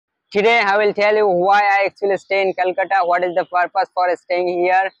Today I will tell you why I actually stay in Kolkata, what is the purpose for staying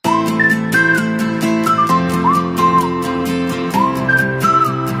here.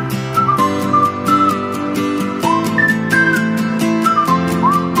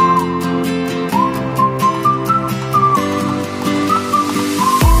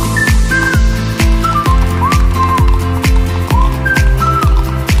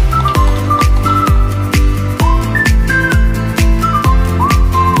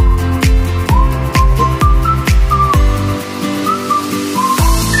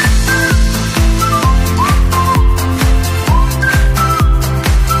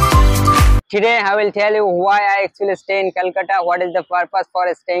 Today I will tell you why I actually stay in Kolkata, what is the purpose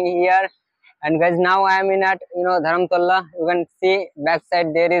for staying here. And guys, now I am in at Dharamtola. You can see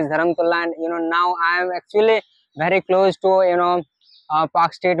backside there is Dharamtola, and now I am actually very close to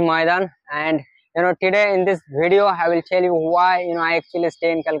Park Street Maidan. And today in this video I will tell you why I actually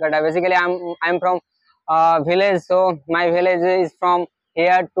stay in Kolkata. Basically I'm from village, so my village is from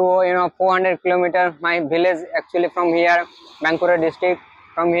here to 400 kilometers. My village actually from here, Bankura district,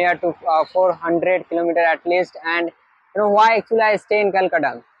 from here to 400 kilometers at least. And why actually I stay in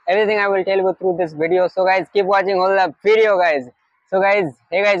Kolkata, everything I will tell you through this video. So guys, keep watching all the video guys. So guys,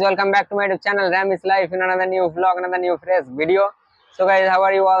 hey guys, welcome back to my YouTube channel Ramish Life in another new vlog, another new fresh video. So guys, how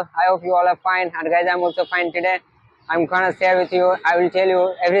are you all? I hope you all are fine, and guys, I'm also fine today. I'm gonna share with you, I will tell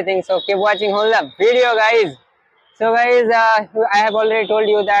you everything, so keep watching all the video guys. So guys, I have already told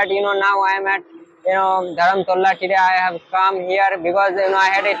you that now I am at Dharamtola. Today I have come here because I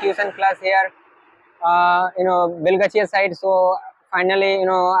had a tuition class here, Belgachia side. So finally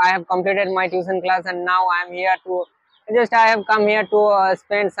I have completed my tuition class, and now I am here to I have come here to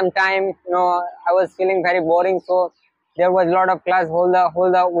spend some time. I was feeling very boring, so there was a lot of class whole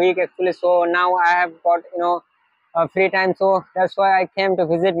the week actually. So now I have got free time, so that's why I came to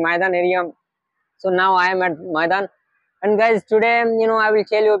visit Maidan area. So now I am at Maidan. And guys, today I will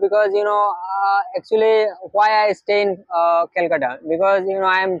tell you, because actually why I stay in Kolkata, because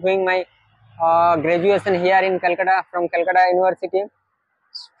I am doing my graduation here in Kolkata, from Kolkata University,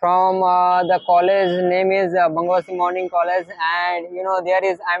 from the college name is Bangladeshi Morning College. And there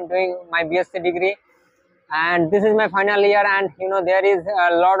is I am doing my BSc degree, and this is my final year. And there is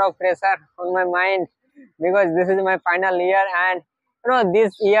a lot of pressure on my mind, because this is my final year. And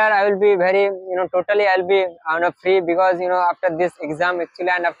this year I will be very totally I'll be free, because after this exam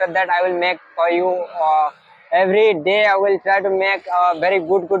actually, and after that I will make for you every day. I will try to make very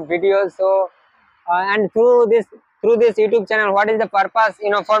good videos. So and through this YouTube channel, what is the purpose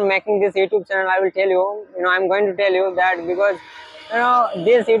for making this YouTube channel, I will tell you. I'm going to tell you that, because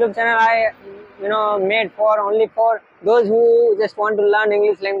this YouTube channel I made for only for those who just want to learn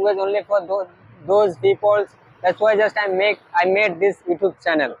English language, only for those people. That's why just I made this YouTube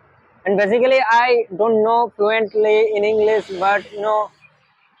channel. And basically I don't know fluently in English, but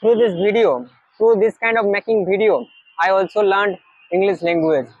through this video, through this kind of making video, I also learned English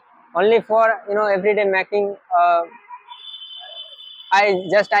language. Only for everyday making, I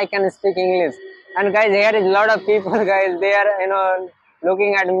can speak English. And guys, here is a lot of people guys, they are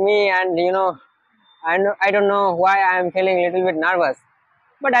looking at me, and I don't know why I am feeling a little bit nervous.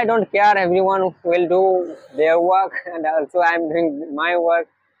 But I don't care, everyone will do their work, and also I am doing my work.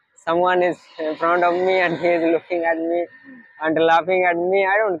 Someone is in front of me and he is looking at me and laughing at me,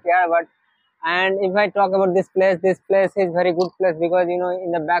 I don't care. But and if I talk about this place is very good place, because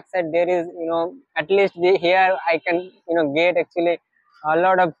in the backside there is at least here I can get actually a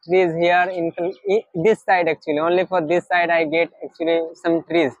lot of trees here in this side. Actually only for this side I get actually some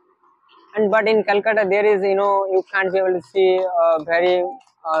trees. And but in Kolkata there is you can't be able to see very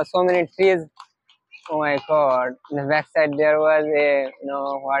so many trees. Oh my god, in the backside there was a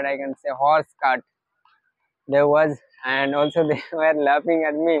what I can say, horse cart there was, and also they were laughing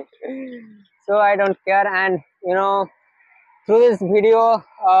at me. So I don't care. And through this video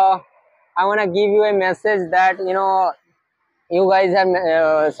I want to give you a message that you guys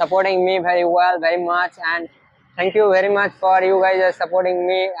are supporting me very well, very much, and thank you very much for you guys are supporting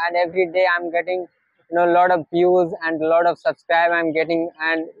me. And every day I'm getting a lot of views and a lot of subscribe I'm getting,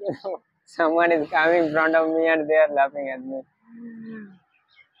 and someone is coming in front of me and they are laughing at me.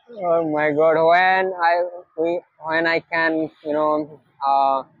 Oh my god, when I can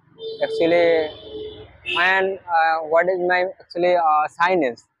actually, when what is my actually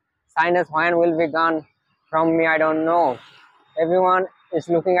sinus when will be gone from me, I don't know. Everyone is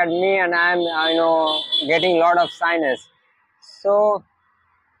looking at me, and I'm getting a lot of sinus. So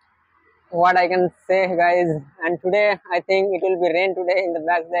what I can say guys, and today I think it will be rain today. In the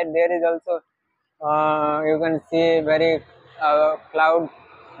backside there is also you can see very cloud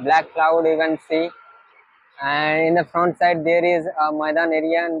black cloud you can see, and in the front side there is a Maidan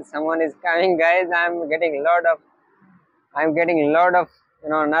area and someone is coming. Guys, I'm getting a lot of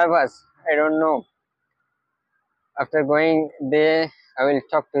nervous. I don't know. After going there, I will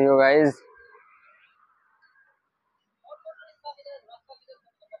talk to you guys.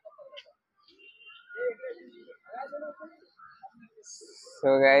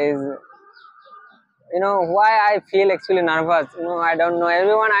 So guys, why I feel actually nervous. I don't know.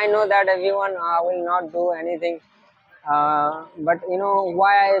 I know that everyone will not do anything. But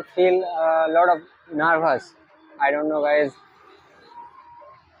why I feel a lot of nervous. I don't know, guys.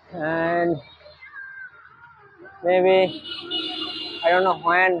 And maybe I don't know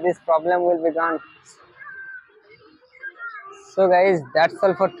when this problem will be gone. So guys, that's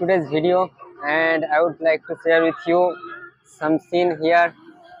all for today's video, and I would like to share with you some scene here.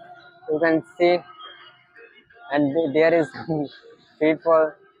 You can see, and there is some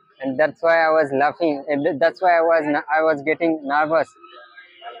people, and that's why I was laughing, and that's why I was getting nervous.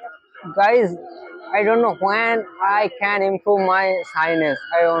 Guys, I don't know when I can improve my shyness.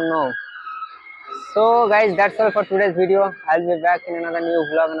 I don't know. So guys, that's all for today's video. I'll be back in another new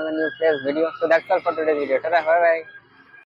vlog, another new place video. So that's all for today's video. Bye bye.